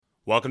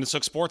Welcome to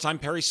Sook Sports. I'm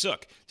Perry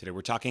Sook. Today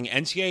we're talking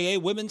NCAA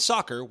women's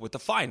soccer with the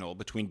final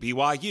between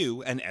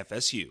BYU and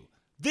FSU.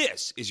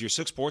 This is your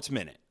Sook Sports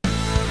Minute.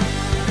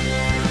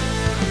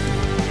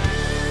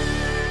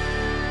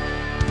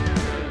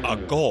 A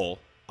goal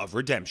of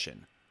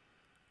redemption.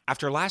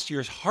 After last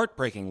year's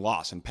heartbreaking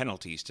loss in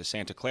penalties to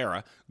Santa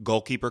Clara,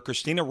 goalkeeper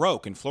Christina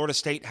Roque in Florida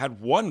State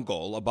had one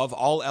goal above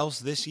all else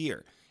this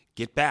year: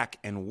 get back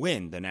and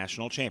win the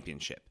national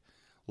championship.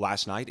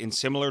 Last night, in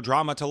similar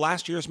drama to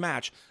last year's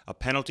match, a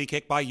penalty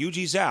kick by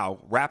Yuji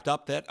Zhao wrapped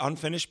up that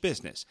unfinished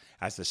business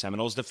as the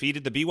Seminoles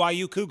defeated the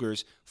BYU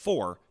Cougars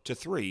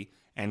 4-3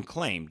 and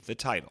claimed the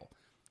title.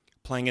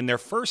 Playing in their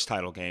first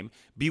title game,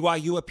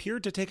 BYU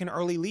appeared to take an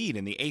early lead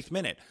in the 8th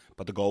minute,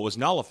 but the goal was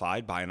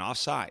nullified by an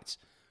offsides.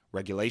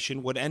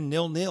 Regulation would end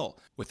 0-0,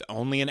 with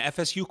only an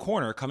FSU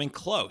corner coming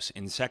close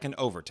in second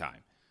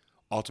overtime.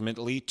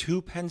 Ultimately,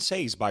 two pen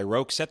saves by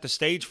Roque set the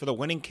stage for the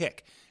winning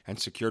kick and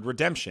secured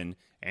redemption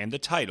and the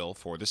title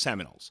for the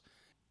Seminoles.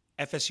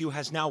 FSU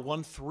has now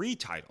won 3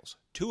 titles,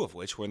 2 of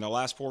which were in the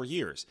last 4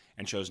 years,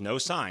 and shows no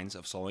signs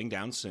of slowing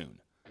down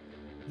soon.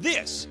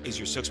 This is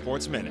your Sook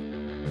Sports Minute.